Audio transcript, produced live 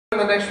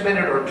the next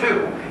minute or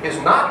two is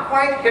not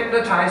quite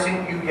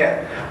hypnotizing you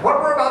yet.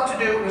 What we're about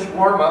to do is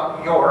warm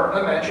up your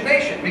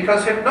imagination,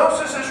 because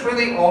hypnosis is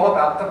really all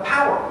about the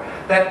power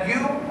that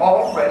you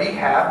already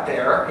have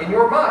there in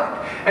your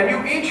mind. And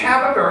you each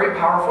have a very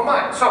powerful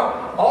mind. So,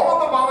 all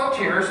of the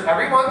volunteers,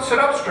 everyone sit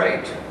up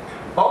straight,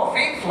 both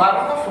feet flat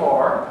on the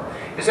floor.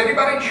 Is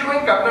anybody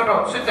chewing gum? No,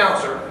 no, sit down,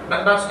 sir.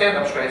 Not stand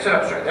up straight, sit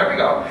up straight. There we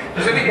go.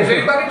 Is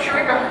anybody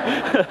chewing gum?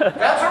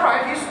 That's all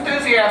right, he's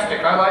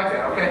enthusiastic. I like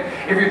that, okay?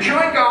 If you're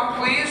chewing gum,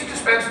 please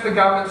dispense the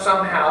gum and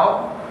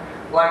somehow,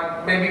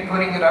 like maybe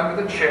putting it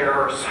under the chair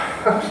or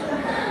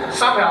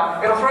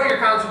somehow, it'll throw your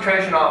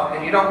concentration off,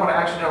 and you don't want to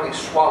accidentally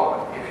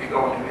swallow it if you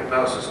go into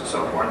hypnosis and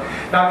so forth.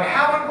 Now, if you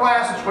have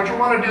glasses, what you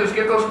want to do is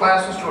give those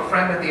glasses to a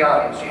friend in the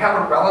audience. You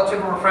have a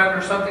relative or a friend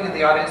or something in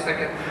the audience that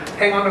can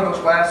hang onto those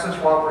glasses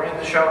while we're in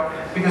the show,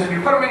 because if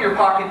you put them in your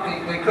pocket,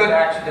 they could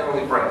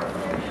accidentally break.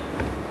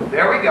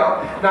 There we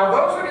go. Now,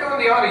 those of you in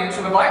the audience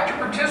who would like to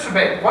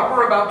participate in what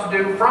we're about to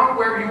do from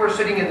where you are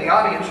sitting in the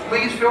audience,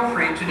 please feel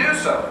free to do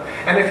so.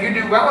 And if you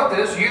do well at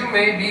this, you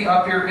may be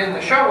up here in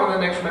the show in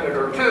the next minute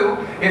or two,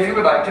 if you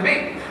would like to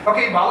be.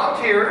 Okay,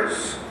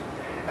 volunteers,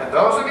 and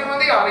those of you in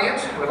the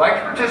audience who would like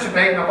to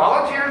participate, now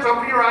volunteers,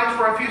 open your eyes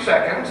for a few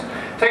seconds.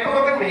 Take a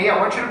look at me. I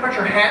want you to put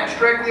your hands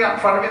straightly out in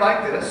front of you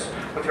like this,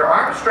 with your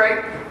arms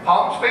straight,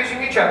 palms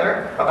facing each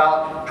other,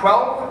 about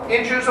 12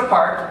 inches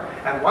apart.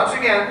 And once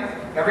again,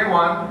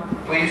 everyone,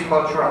 please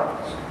close your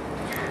eyes.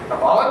 Now,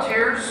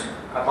 volunteers,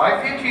 I'd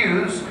like you to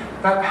use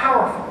that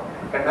powerful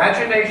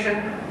imagination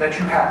that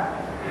you have,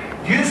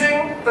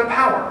 using the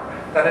power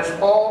that is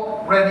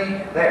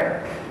already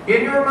there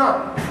in your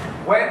mind.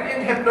 When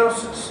in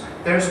hypnosis,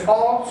 there's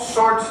all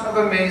sorts of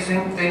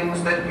amazing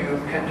things that you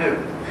can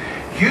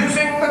do.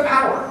 Using the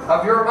power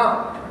of your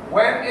mind,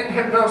 when in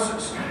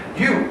hypnosis,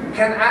 you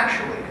can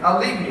actually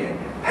alleviate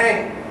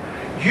pain.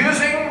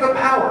 Using the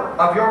power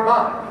of your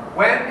mind,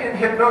 when in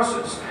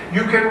hypnosis,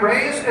 you can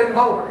raise and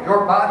lower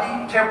your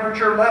body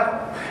temperature level.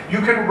 You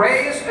can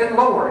raise and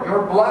lower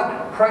your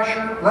blood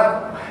pressure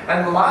level,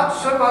 and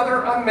lots of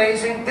other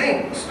amazing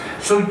things.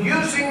 So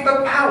using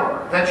the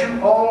power that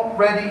you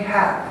already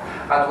have,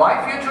 I'd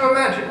like you to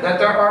imagine that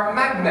there are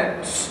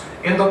magnets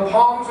in the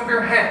palms of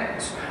your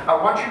hands. I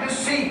want you to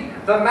see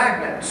the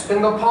magnets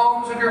in the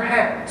palms of your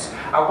hands.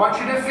 I want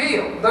you to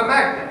feel the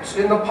magnets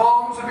in the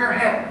palms of your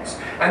hands.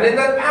 And in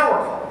that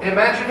powerful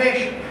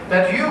imagination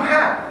that you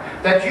have,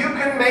 that you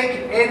can make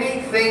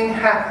anything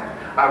happen,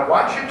 I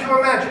want you to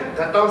imagine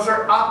that those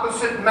are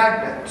opposite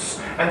magnets,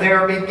 and they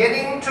are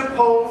beginning to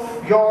pull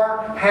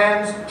your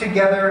hands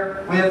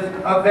together with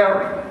a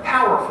very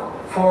powerful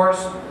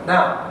force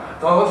now.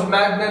 Those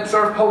magnets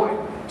are pulling,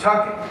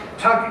 tugging,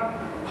 tugging,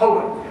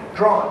 pulling,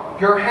 drawing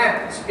your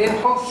hands in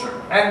closer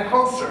and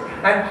closer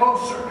and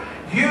closer.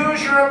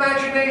 Use your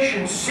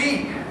imagination.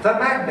 See the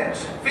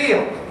magnets.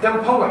 Feel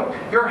them pulling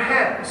your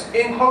hands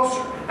in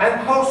closer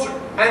and closer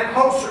and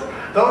closer.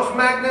 Those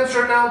magnets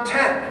are now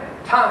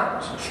 10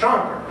 times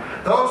stronger.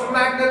 Those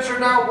magnets are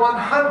now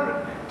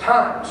 100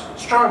 times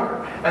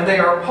stronger. And they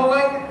are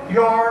pulling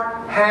your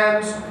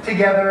hands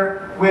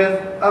together with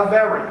a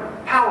very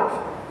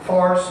powerful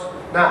force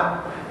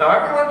now. Now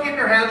everyone keep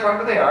your hands right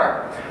where they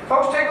are.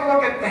 Folks, take a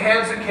look at the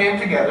hands that came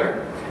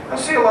together. I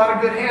see a lot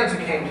of good hands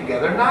that came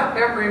together. Not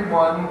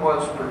everyone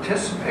was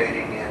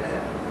participating in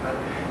it, but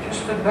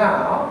just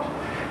about.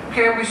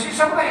 Okay, and we see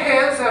some of the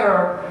hands that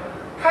are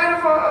kind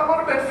of a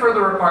little bit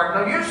further apart.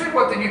 Now usually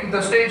what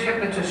the stage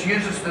hypnotist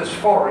uses this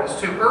for is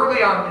to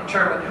early on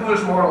determine who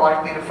is more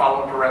likely to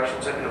follow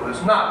directions and who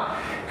is not.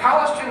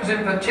 College students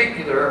in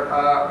particular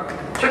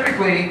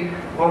typically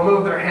will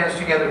move their hands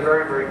together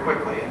very, very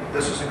quickly.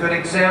 This is a good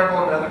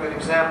example, another good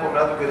example,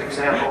 another good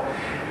example.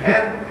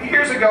 And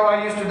years ago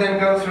I used to then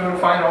go through and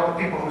find all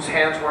the people whose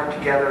hands weren't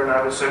together, and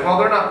I would say, well,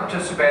 they're not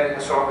participating,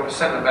 so I'm going to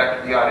send them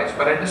back to the audience.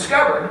 But I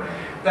discovered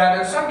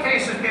that in some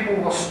cases people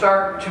will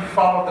start to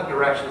follow the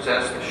directions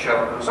as the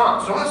show goes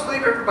on. So let's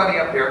leave everybody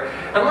up here,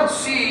 and let's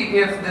see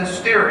if this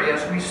theory,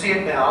 as we see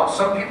it now,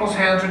 some people's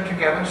hands are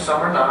together,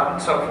 some are not,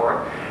 and so forth.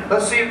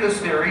 Let's see if this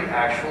theory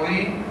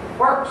actually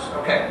works.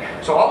 Okay,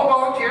 so all the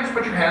volunteers,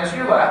 put your hands in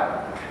your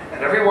lap,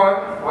 and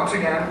everyone, once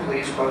again,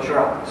 please close your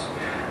eyes.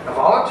 Now,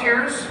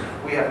 volunteers,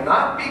 we have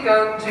not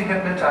begun to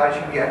hypnotize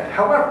you yet.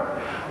 However,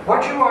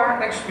 what you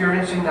are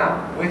experiencing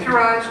now, with your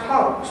eyes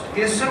closed,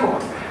 is similar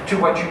to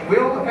what you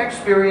will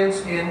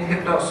experience in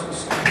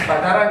hypnosis. By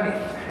that I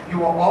mean, you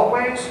will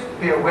always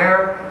be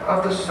aware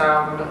of the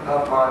sound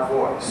of my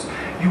voice.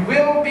 You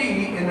will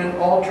be in an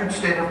altered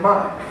state of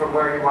mind from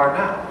where you are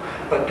now.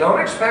 But don't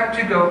expect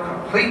to go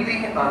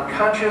completely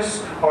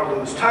unconscious or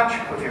lose touch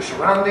with your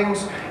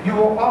surroundings. You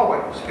will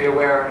always be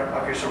aware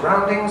of your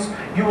surroundings.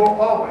 You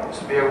will always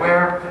be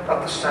aware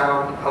of the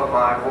sound of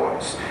my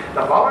voice.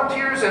 Now,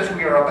 volunteers, as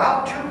we are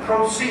about to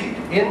proceed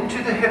into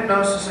the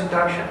hypnosis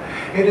induction,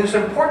 it is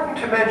important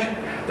to mention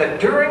that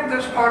during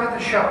this part of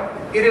the show,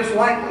 it is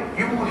likely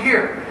you will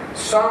hear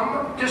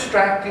some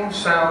distracting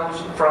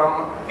sounds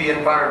from the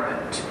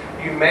environment.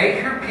 You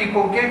may hear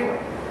people giggling.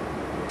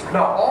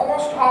 Now,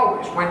 almost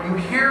always, when you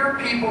hear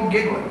people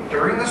giggling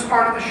during this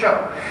part of the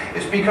show,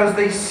 it's because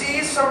they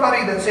see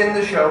somebody that's in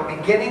the show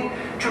beginning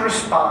to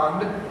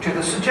respond to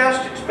the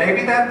suggestions.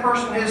 Maybe that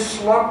person is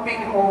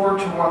slumping over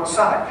to one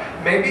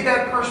side. Maybe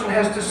that person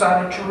has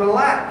decided to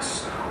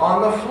relax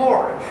on the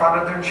floor in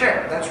front of their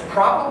chair. That's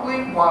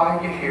probably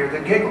why you hear the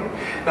giggling.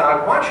 Now,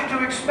 I want you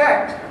to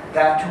expect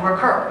that to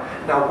occur.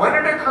 Now, when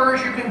it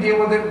occurs, you can deal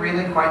with it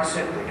really quite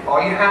simply.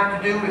 All you have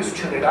to do is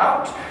tune it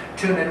out.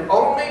 Tune in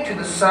only to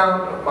the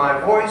sound of my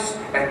voice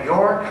and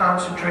your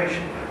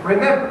concentration.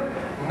 Remember,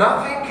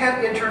 nothing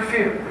can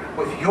interfere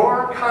with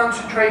your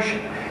concentration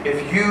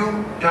if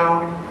you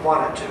don't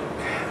want it to.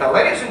 Now,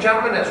 ladies and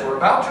gentlemen, as we're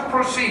about to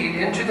proceed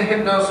into the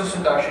hypnosis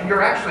induction,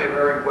 you're actually a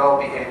very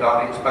well-behaved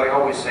audience, but I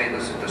always say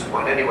this at this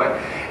point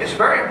anyway. It's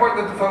very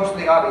important that the folks in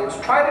the audience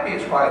try to be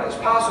as quiet as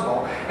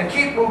possible and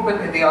keep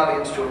movement in the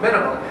audience to a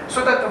minimum,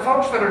 so that the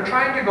folks that are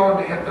trying to go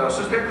into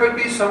hypnosis, there could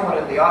be someone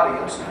in the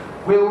audience,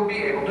 will be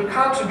able to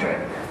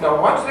concentrate.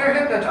 Now, once they're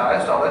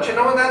hypnotized, I'll let you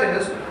know when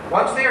that is.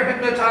 Once they are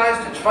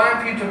hypnotized, it's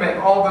fine for you to make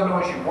all the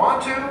noise you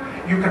want to.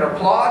 You can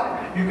applaud.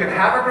 You can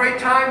have a great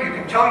time. You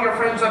can tell your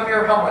friends up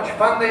here how much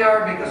fun they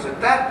are, because at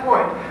that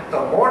point, the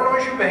more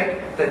noise you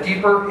make, the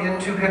deeper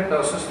into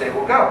hypnosis they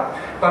will go.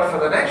 But for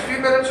the next few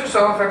minutes or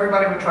so, if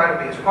everybody would try to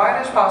be as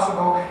quiet as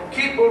possible,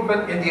 keep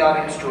movement in the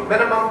audience to a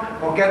minimum.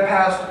 We'll get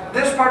past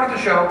this part of the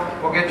show.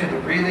 We'll get to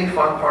the really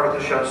fun part of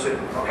the show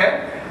soon,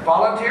 okay?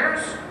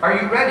 Volunteers,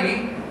 are you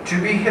ready to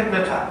be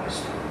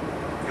hypnotized?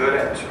 Good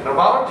answer. Now,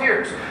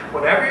 volunteers,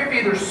 whenever you've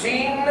either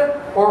seen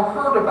or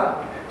heard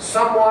about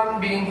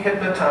someone being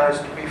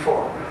hypnotized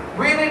before,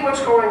 really what's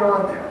going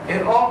on there?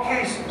 In all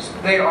cases,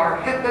 they are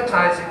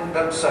hypnotizing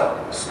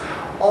themselves.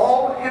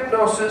 All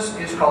hypnosis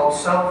is called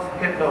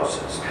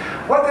self-hypnosis.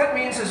 What that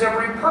means is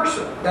every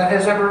person that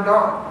has ever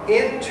gone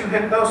into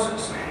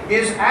hypnosis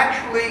is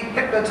actually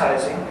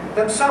hypnotizing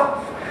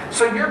themselves.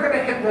 So you're going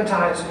to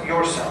hypnotize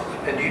yourself.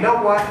 And do you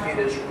know what? It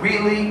is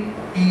really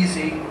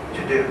easy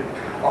to do.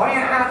 All you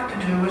have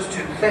to do is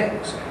two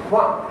things.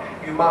 One,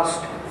 you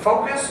must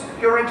focus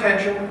your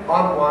attention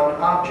on one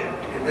object.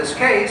 In this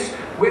case,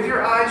 with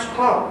your eyes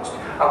closed.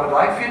 I would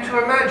like for you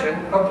to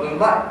imagine a blue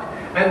light.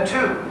 And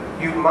two,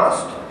 you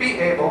must be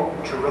able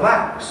to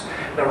relax.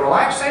 Now,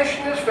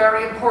 relaxation is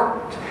very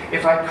important.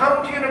 If I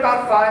come to you in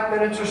about 5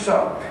 minutes or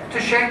so to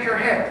shake your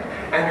hand,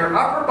 and your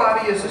upper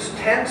body is as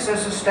tense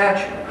as a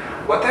statue,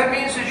 what that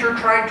means is you're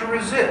trying to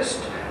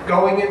resist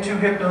going into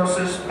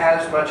hypnosis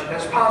as much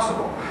as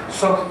possible.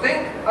 So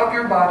think of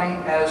your body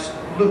as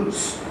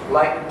loose,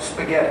 like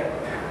spaghetti.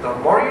 The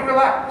more you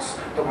relax,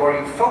 the more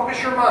you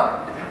focus your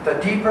mind, the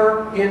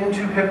deeper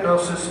into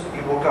hypnosis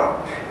you will go.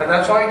 And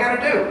that's all you got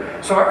to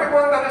do. So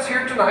everyone that is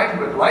here tonight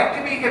who would like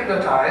to be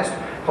hypnotized,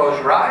 close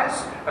your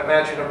eyes,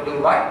 imagine a blue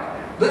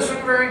light, listen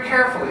very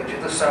carefully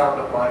to the sound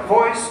of my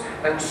voice,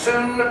 and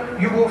soon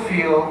you will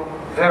feel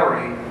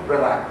very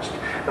relaxed.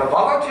 Now,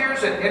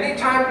 volunteers, at any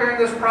time during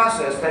this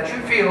process that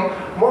you feel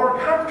more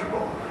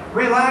comfortable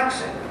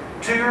relaxing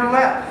to your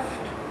left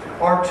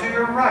or to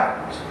your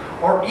right,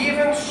 or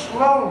even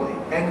slowly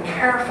and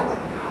carefully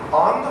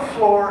on the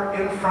floor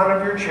in front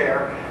of your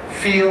chair,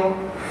 feel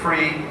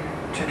free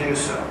to do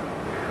so.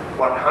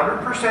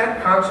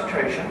 100%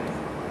 concentration.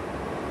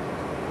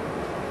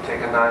 Take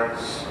a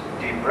nice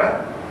deep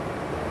breath.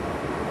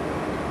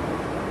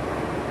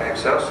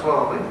 Exhale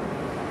slowly.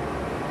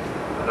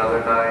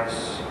 Another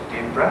nice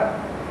deep breath.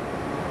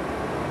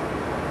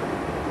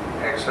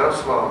 Exhale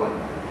slowly.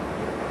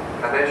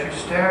 And as you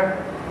stare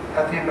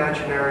at the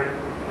imaginary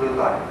blue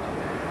light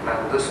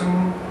and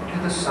listen to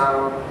the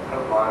sound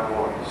of my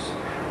voice,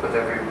 with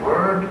every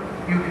word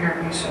you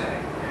hear me say,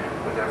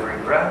 with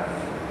every breath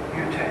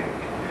you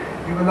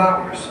take, you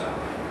allow yourself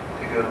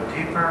to go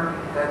deeper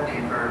and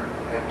deeper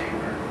and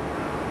deeper.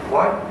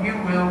 What you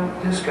will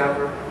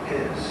discover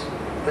is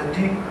the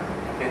deeper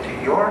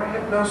into your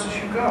hypnosis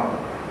you go,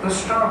 the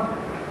stronger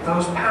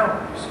those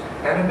powers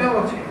and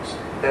abilities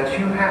that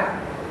you have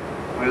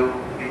will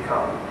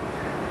become.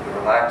 The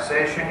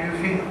relaxation you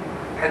feel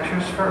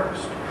enters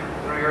first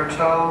through your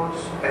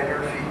toes and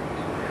your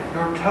feet.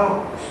 Your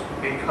toes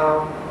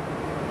become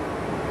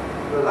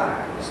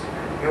relaxed.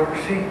 Your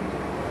feet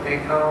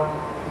become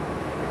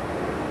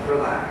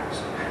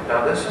relaxed.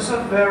 Now, this is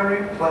a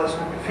very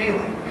pleasant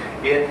feeling.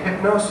 In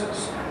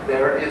hypnosis,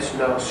 there is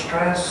no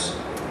stress,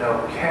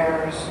 no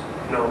cares,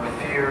 no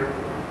fear,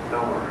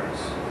 no worries.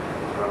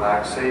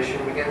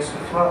 Relaxation begins to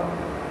flow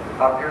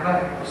up your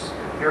legs.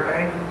 Your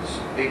ankles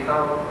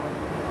become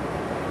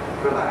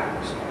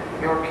relaxed.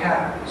 Your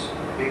calves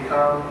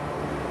become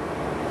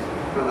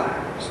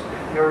relaxed.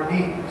 Your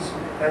knees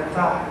and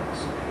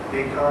thighs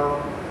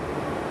become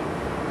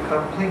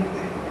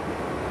completely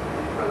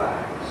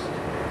relaxed.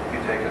 You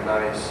take a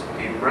nice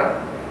deep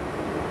breath.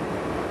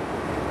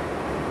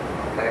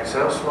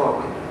 Exhale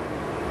slowly.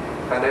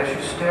 And as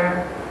you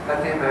stare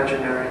at the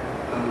imaginary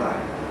blue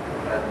light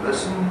and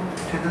listen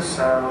to the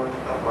sound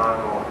of my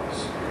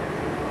voice,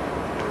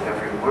 with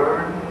every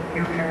word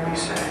you hear me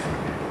say,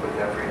 with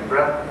every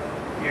breath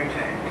you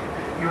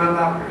take, you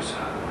allow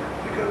yourself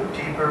to go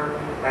deeper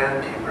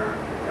and deeper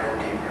and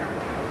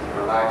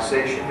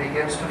Relaxation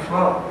begins to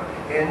flow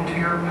into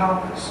your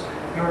pelvis.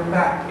 Your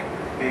back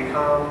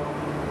becomes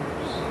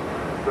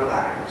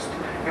relaxed.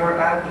 Your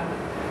abdomen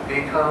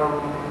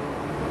becomes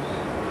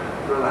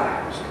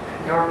relaxed.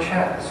 Your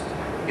chest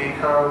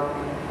becomes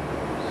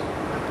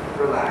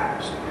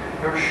relaxed.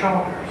 Your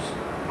shoulders,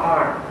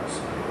 arms,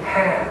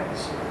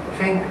 hands,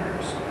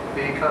 fingers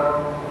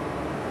become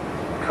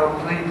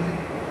completely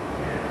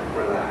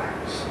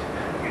relaxed.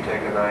 You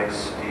take a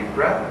nice deep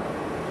breath.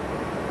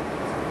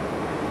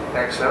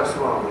 Exhale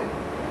slowly.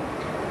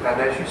 And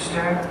as you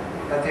stare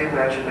at the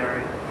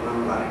imaginary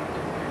blue light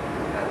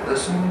and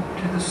listen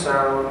to the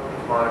sound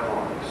of my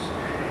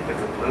voice, if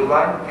the blue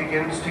light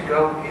begins to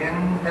go in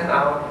and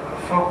out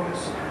of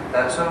focus,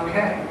 that's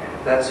okay.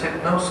 That's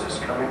hypnosis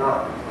coming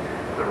on.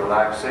 The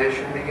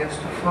relaxation begins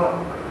to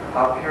flow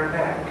up your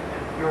neck.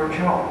 Your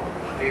jaw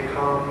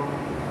becomes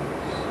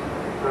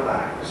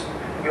relaxed.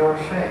 Your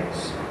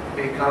face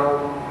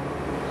becomes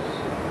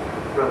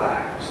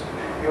relaxed.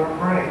 Your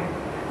brain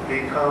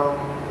becomes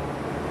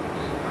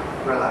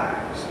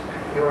relaxed.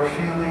 You're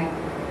feeling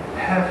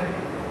heavy,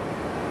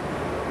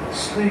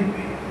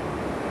 sleepy,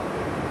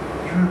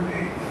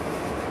 droopy,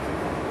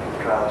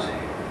 drowsy.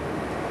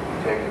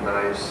 Take a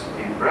nice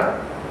deep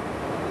breath.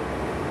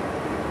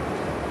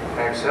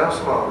 Exhale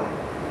slowly.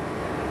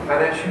 And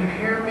as you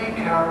hear me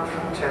count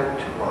from 10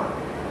 to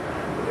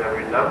 1, with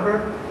every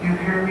number you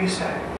hear me say,